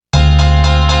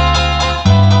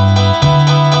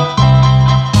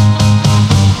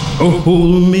Oh,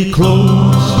 hold me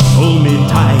close, hold me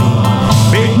tight,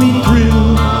 make me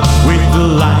thrill with the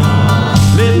light.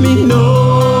 Let me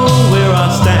know where I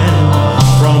stand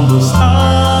from the start.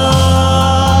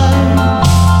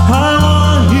 I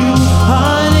want you,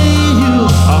 I need you,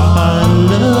 I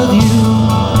love you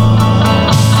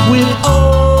with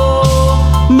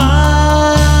all my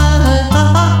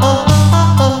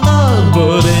heart.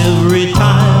 But every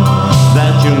time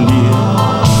that you're near,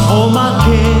 all my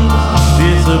cares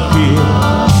disappear.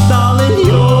 Darling,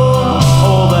 you're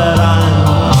all that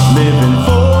I'm living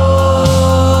for.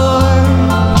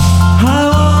 I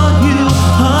want you,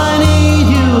 I need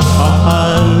you, I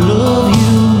love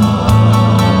you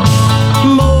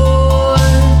more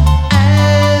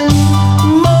and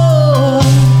more.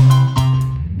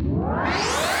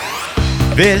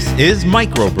 This is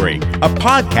Micro Break, a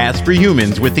podcast for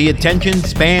humans with the attention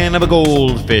span of a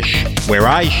goldfish, where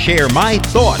I share my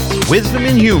thoughts, wisdom,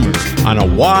 and humor on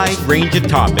a wide range of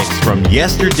topics from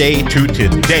yesterday to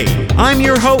today. I'm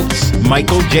your host,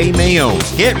 Michael J. Mayone.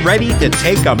 Get ready to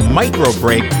take a micro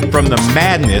break from the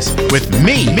madness with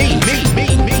me.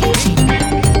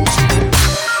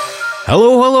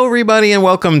 Hello, everybody, and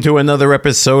welcome to another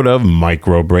episode of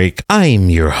Micro Break. I'm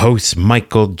your host,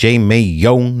 Michael J.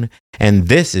 Mayone, and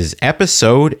this is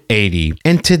episode 80.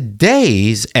 And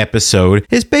today's episode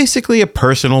is basically a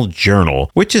personal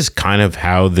journal, which is kind of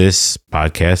how this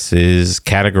podcast is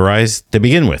categorized to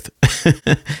begin with.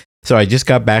 So I just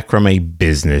got back from a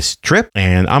business trip,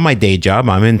 and on my day job,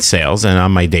 I'm in sales, and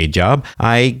on my day job,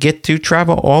 I get to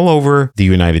travel all over the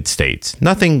United States.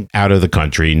 Nothing out of the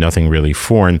country, nothing really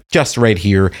foreign, just right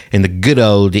here in the good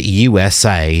old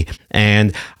USA.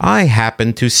 And I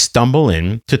happened to stumble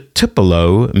in to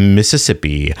Tupelo,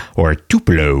 Mississippi, or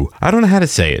Tupelo. I don't know how to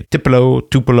say it.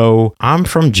 Tupelo. I'm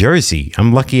from Jersey.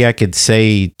 I'm lucky I could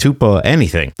say Tupelo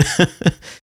anything.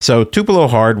 So Tupelo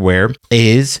Hardware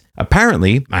is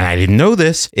apparently, and I didn't know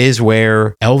this, is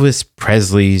where Elvis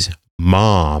Presley's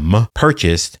mom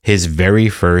purchased his very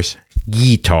first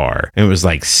guitar. It was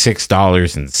like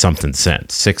 $6 and something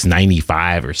cents,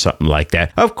 $6.95 or something like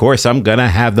that. Of course, I'm going to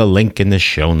have the link in the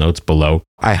show notes below.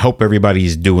 I hope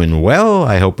everybody's doing well.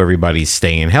 I hope everybody's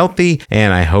staying healthy,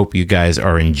 and I hope you guys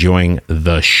are enjoying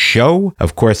the show.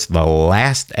 Of course, the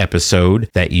last episode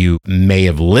that you may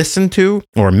have listened to,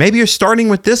 or maybe you're starting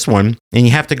with this one and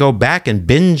you have to go back and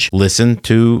binge listen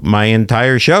to my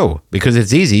entire show because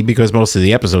it's easy because most of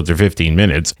the episodes are 15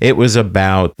 minutes. It was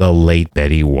about the late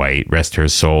Betty White, rest her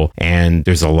soul, and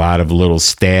there's a lot of little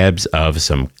stabs of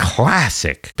some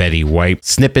classic Betty White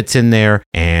snippets in there,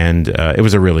 and it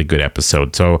was a really good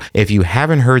episode. So if you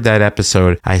haven't heard that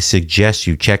episode, I suggest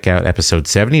you check out episode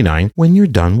 79 when you're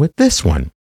done with this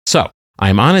one. So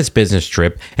I'm on this business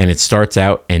trip, and it starts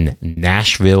out in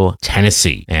Nashville,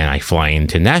 Tennessee. And I fly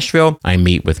into Nashville. I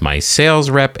meet with my sales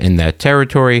rep in that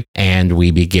territory, and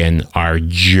we begin our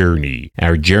journey.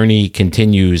 Our journey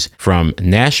continues from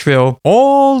Nashville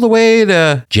all the way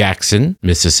to Jackson,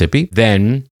 Mississippi,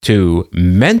 then to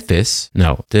Memphis.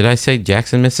 No, did I say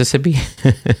Jackson, Mississippi?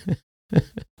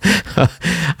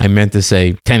 I meant to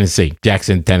say Tennessee,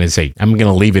 Jackson, Tennessee. I'm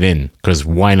going to leave it in because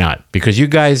why not? Because you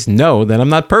guys know that I'm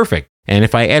not perfect. And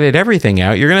if I edit everything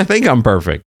out, you're going to think I'm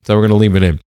perfect. So we're going to leave it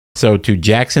in. So to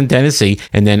Jackson, Tennessee,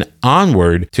 and then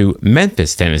onward to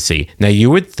Memphis, Tennessee. Now you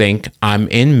would think I'm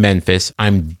in Memphis.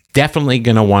 I'm definitely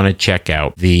going to want to check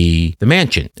out the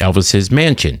mansion, Elvis's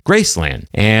mansion, Graceland.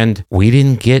 And we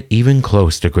didn't get even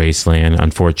close to Graceland,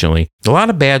 unfortunately. A lot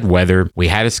of bad weather. We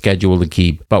had a schedule to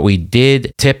keep, but we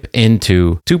did tip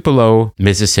into Tupelo,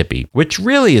 Mississippi, which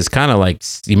really is kind of like,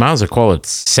 you might as well call it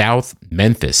South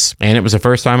Memphis. And it was the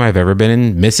first time I've ever been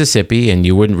in Mississippi, and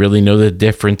you wouldn't really know the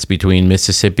difference between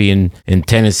Mississippi and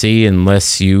Tennessee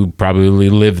unless you probably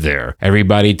live there.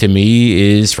 Everybody to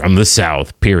me is from the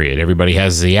South, period. Everybody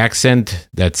has the accent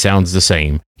that sounds the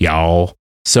same, y'all.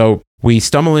 So we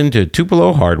stumble into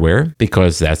Tupelo Hardware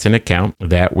because that's an account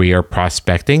that we are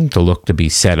prospecting to look to be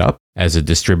set up as a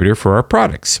distributor for our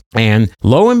products. And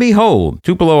lo and behold,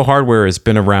 Tupelo Hardware has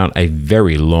been around a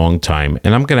very long time,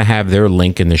 and I'm going to have their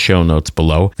link in the show notes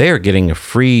below. They are getting a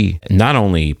free, not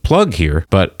only plug here,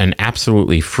 but an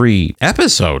absolutely free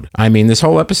episode. I mean, this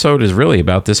whole episode is really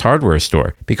about this hardware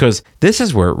store because this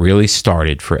is where it really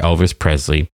started for Elvis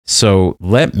Presley. So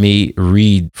let me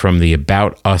read from the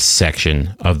About Us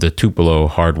section of the Tupelo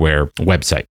Hardware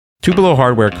website. Tupelo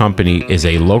Hardware Company is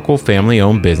a local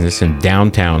family-owned business in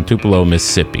downtown Tupelo,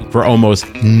 Mississippi. For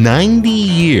almost 90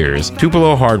 years,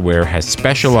 Tupelo Hardware has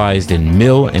specialized in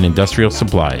mill and industrial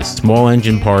supplies, small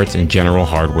engine parts, and general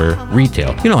hardware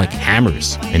retail. You know, like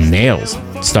hammers and nails,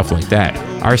 stuff like that.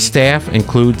 Our staff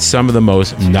includes some of the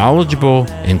most knowledgeable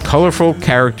and colorful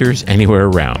characters anywhere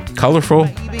around. Colorful?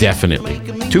 Definitely.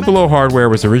 Tupelo Hardware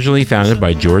was originally founded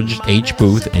by George H.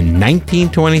 Booth in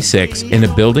 1926 in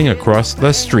a building across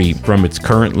the street from its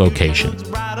current location.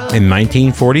 In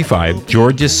 1945,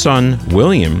 George's son,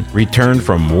 William, returned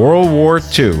from World War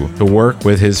II to work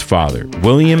with his father.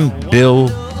 William Bill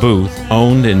Booth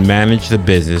owned and managed the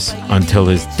business until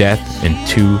his death in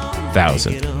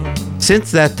 2000.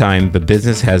 Since that time, the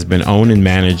business has been owned and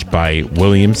managed by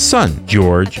William's son,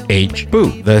 George H.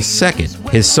 Booth II.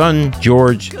 His son,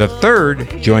 George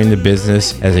III, joined the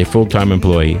business as a full-time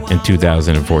employee in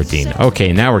 2014.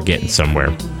 Okay, now we're getting somewhere.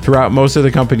 Throughout most of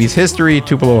the company's history,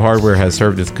 Tupelo Hardware has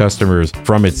served its customers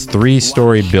from its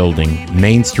 3-story building,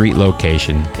 Main Street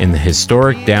location in the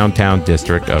historic downtown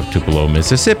district of Tupelo,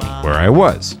 Mississippi, where I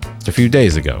was a few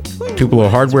days ago. Tupelo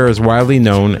Hardware is widely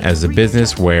known as a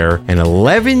business where an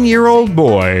 11-year-old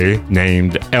boy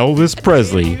named Elvis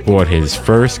Presley bought his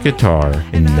first guitar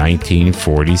in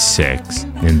 1946.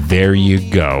 And there you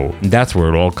go. That's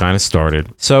where it all kind of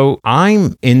started. So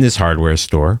I'm in this hardware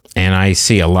store and I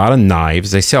see a lot of knives.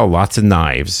 They sell lots of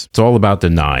knives. It's all about the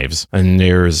knives. And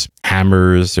there's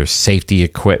hammers, there's safety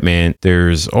equipment,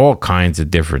 there's all kinds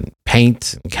of different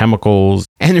paint, chemicals,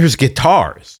 and there's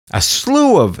guitars. A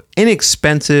slew of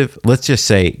inexpensive, let's just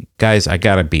say, guys, I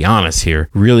gotta be honest here,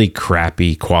 really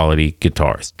crappy quality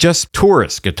guitars. Just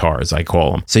tourist guitars, I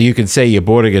call them. So you can say you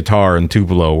bought a guitar in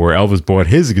Tupelo where Elvis bought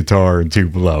his guitar in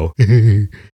Tupelo.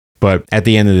 But at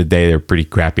the end of the day, they're pretty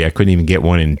crappy. I couldn't even get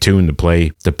one in tune to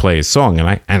play a song,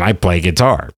 and I play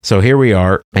guitar. So here we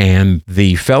are, and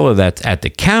the fellow that's at the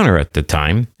counter at the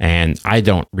time, and I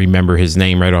don't remember his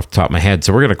name right off the top of my head,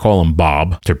 so we're going to call him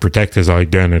Bob to protect his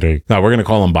identity. No, we're going to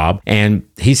call him Bob. And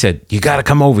he said, you got to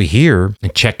come over here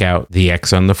and check out the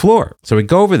X on the floor. So we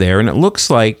go over there, and it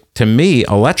looks like, to me,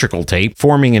 electrical tape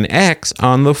forming an X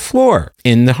on the floor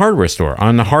in the hardware store,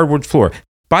 on the hardwood floor.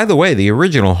 By the way, the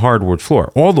original hardwood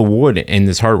floor, all the wood in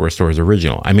this hardware store is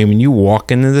original. I mean, when you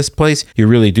walk into this place, you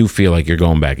really do feel like you're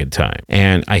going back in time.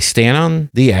 And I stand on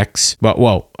the X, but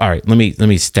all right, let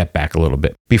me step back a little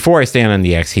bit. Before I stand on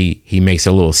the X, he makes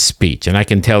a little speech, and I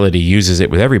can tell that he uses it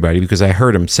with everybody because I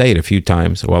heard him say it a few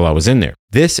times while I was in there.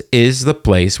 This is the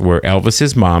place where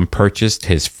Elvis's mom purchased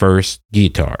his first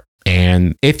guitar.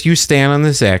 And if you stand on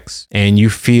this X and you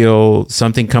feel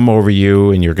something come over you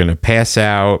and you're going to pass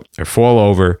out or fall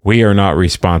over, we are not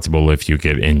responsible if you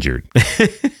get injured.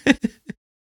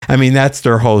 I mean, that's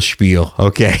their whole spiel,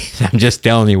 okay? I'm just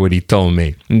telling you what he told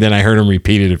me. And then I heard him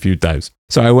repeat it a few times.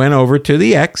 So I went over to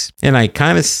the X and I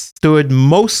kind of stood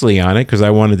mostly on it because I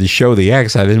wanted to show the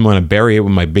X. I didn't want to bury it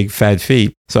with my big fat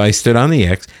feet. So I stood on the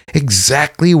X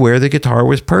exactly where the guitar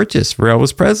was purchased for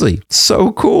Elvis Presley.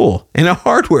 So cool. In a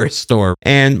hardware store.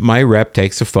 And my rep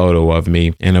takes a photo of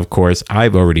me. And of course,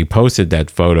 I've already posted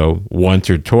that photo once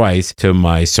or twice to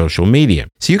my social media.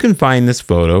 So you can find this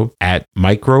photo at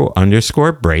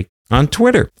micro_break on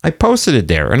Twitter. I posted it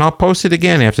there, and I'll post it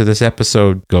again after this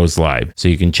episode goes live, so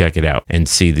you can check it out and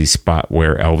see the spot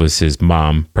where Elvis's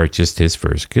mom purchased his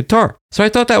first guitar. So I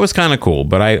thought that was kind of cool,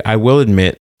 but I will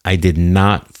admit, I did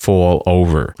not fall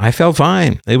over. I felt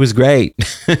fine. It was great.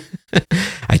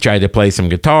 I tried to play some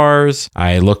guitars.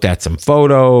 I looked at some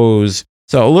photos.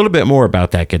 So a little bit more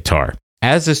about that guitar.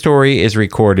 As the story is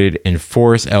recorded in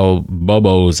Forrest L.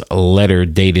 Bobo's letter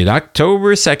dated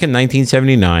October 2nd,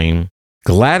 1979,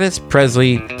 Gladys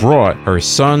Presley brought her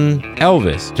son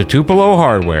Elvis to Tupelo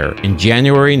Hardware in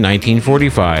January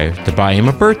 1945 to buy him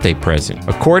a birthday present.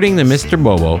 According to Mr.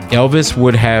 Bobo, Elvis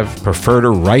would have preferred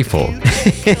a rifle.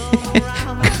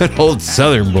 Good old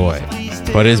Southern boy.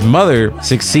 But his mother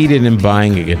succeeded in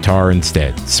buying a guitar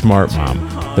instead. Smart mom.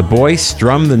 The boy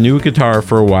strummed the new guitar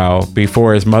for a while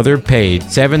before his mother paid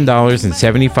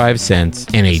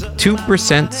 $7.75 and a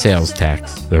 2% sales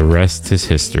tax. The rest is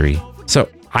history. So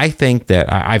I think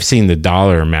that I've seen the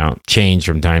dollar amount change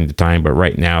from time to time, but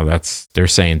right now they're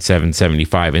saying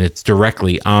 $7.75, and it's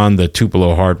directly on the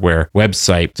Tupelo Hardware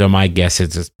website. So my guess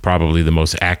is it's probably the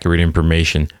most accurate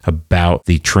information about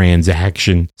the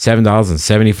transaction.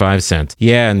 $7.75.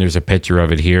 Yeah, and there's a picture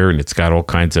of it here, and it's got all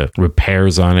kinds of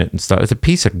repairs on it and stuff. It's a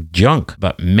piece of junk,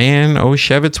 but man, oh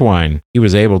Shevitz wine, he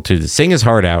was able to sing his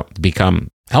heart out to become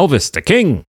Elvis the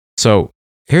King. So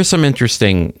Here's some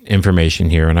interesting information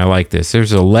here, and I like this.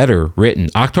 There's a letter written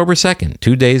October 2nd,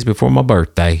 2 days before my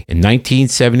birthday, in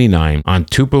 1979, on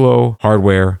Tupelo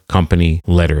Hardware Company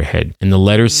letterhead. And the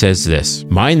letter says this: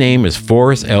 "My name is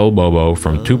Forrest L. Bobo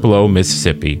from Tupelo,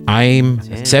 Mississippi. I'm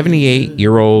a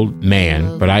 78-year-old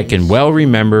man, but I can well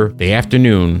remember the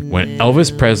afternoon when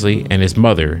Elvis Presley and his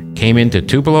mother came into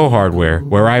Tupelo Hardware,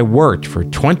 where I worked for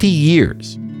 20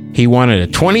 years. He wanted a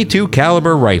 .22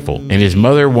 caliber rifle, and his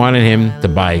mother wanted him to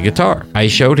buy a guitar. I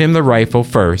showed him the rifle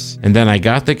first, and then I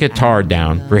got the guitar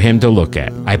down for him to look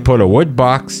at. I put a wood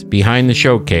box behind the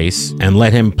showcase and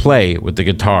let him play with the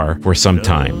guitar for some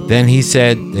time. Then he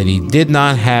said that he did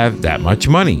not have that much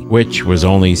money, which was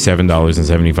only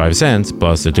 $7.75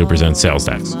 plus the 2% sales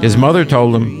tax. His mother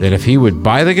told him that if he would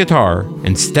buy the guitar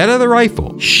instead of the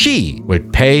rifle, she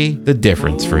would pay the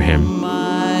difference for him."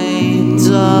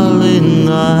 Darling,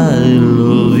 I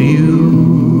love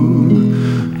you,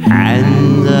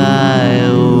 and I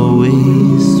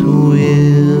always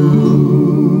will.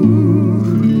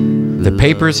 The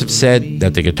papers have said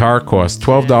that the guitar cost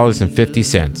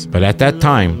 $12.50, but at that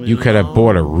time, you could have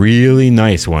bought a really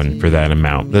nice one for that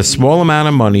amount. The small amount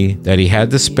of money that he had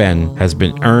to spend has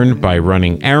been earned by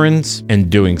running errands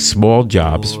and doing small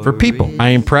jobs for people. I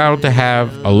am proud to have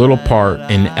a little part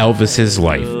in Elvis's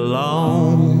life.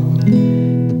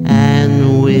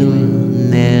 And we'll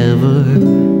never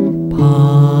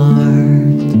part.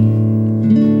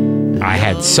 I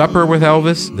had supper with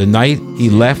Elvis the night he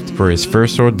left for his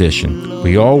first audition.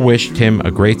 We all wished him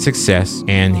a great success,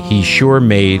 and he sure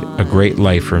made a great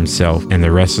life for himself and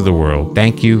the rest of the world.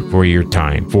 Thank you for your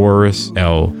time. Forrest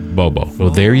L. Bobo.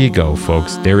 Well, there you go,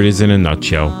 folks. There it is in a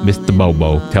nutshell. Mr.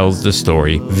 Bobo tells the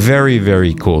story. Very,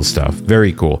 very cool stuff.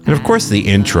 Very cool. And of course, the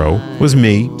intro was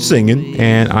me singing,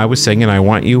 and I was singing, "I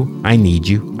want you, I need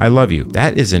you, I love you."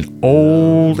 That is an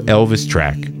old Elvis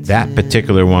track. That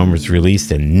particular one was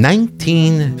released in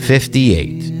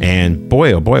 1958. And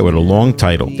boy, oh boy, what a long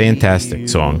title. Fantastic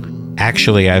song.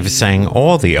 Actually, I've sang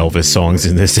all the Elvis songs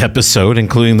in this episode,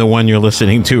 including the one you're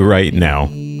listening to right now.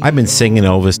 I've been singing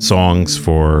Elvis songs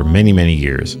for many, many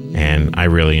years, and I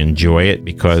really enjoy it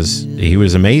because he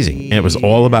was amazing. And it was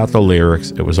all about the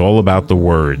lyrics. It was all about the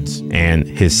words and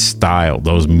his style,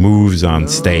 those moves on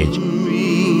stage.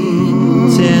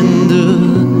 Tender,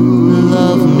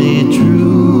 love me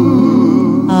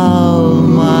true, all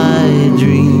my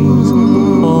dreams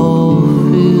fulfill.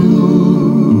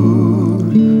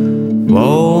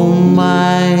 Oh,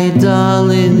 my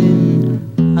darling,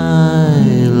 I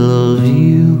love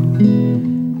you,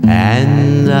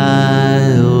 and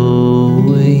I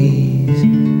always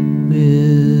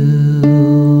will.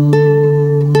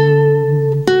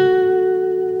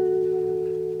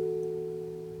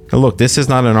 Now look, this is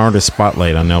not an artist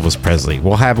spotlight on Elvis Presley.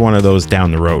 We'll have one of those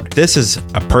down the road. This is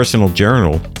a personal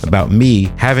journal about me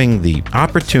having the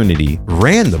opportunity,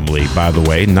 randomly, by the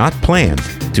way, not planned,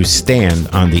 to stand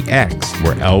on the X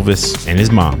where Elvis and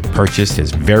his mom purchased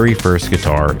his very first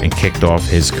guitar and kicked off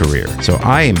his career. So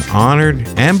I am honored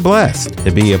and blessed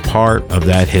to be a part of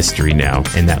that history now.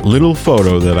 And that little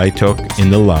photo that I took in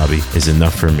the lobby is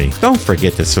enough for me. Don't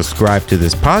forget to subscribe to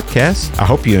this podcast. I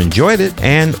hope you enjoyed it,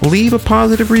 and leave a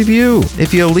positive review.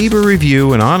 If you leave a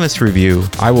review, an honest review,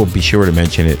 I will be sure to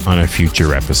mention it on a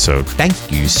future episode. Thank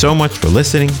you so much for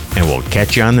listening, and we'll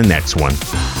catch you on the next one.